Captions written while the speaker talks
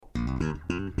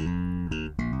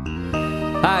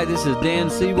Hi, this is Dan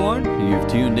Seaborn. You've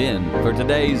tuned in for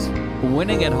today's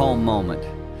Winning at Home moment.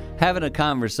 Having a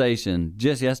conversation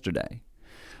just yesterday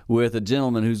with a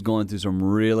gentleman who's going through some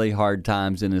really hard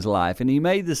times in his life. And he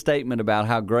made the statement about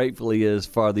how grateful he is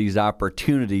for these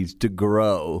opportunities to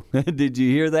grow. Did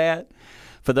you hear that?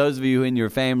 For those of you in your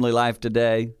family life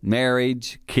today,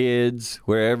 marriage, kids,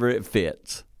 wherever it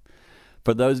fits.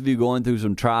 For those of you going through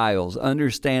some trials,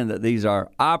 understand that these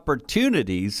are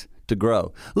opportunities to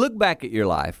grow. Look back at your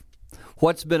life.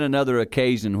 What's been another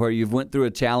occasion where you've went through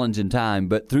a challenging time,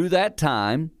 but through that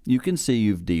time, you can see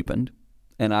you've deepened.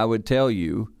 And I would tell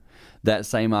you that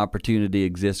same opportunity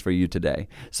exists for you today.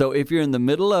 So if you're in the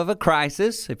middle of a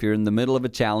crisis, if you're in the middle of a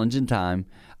challenging time,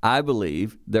 I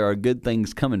believe there are good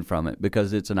things coming from it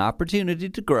because it's an opportunity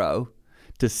to grow,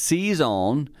 to seize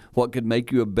on what could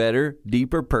make you a better,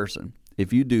 deeper person.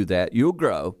 If you do that, you'll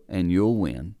grow and you'll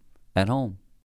win at home.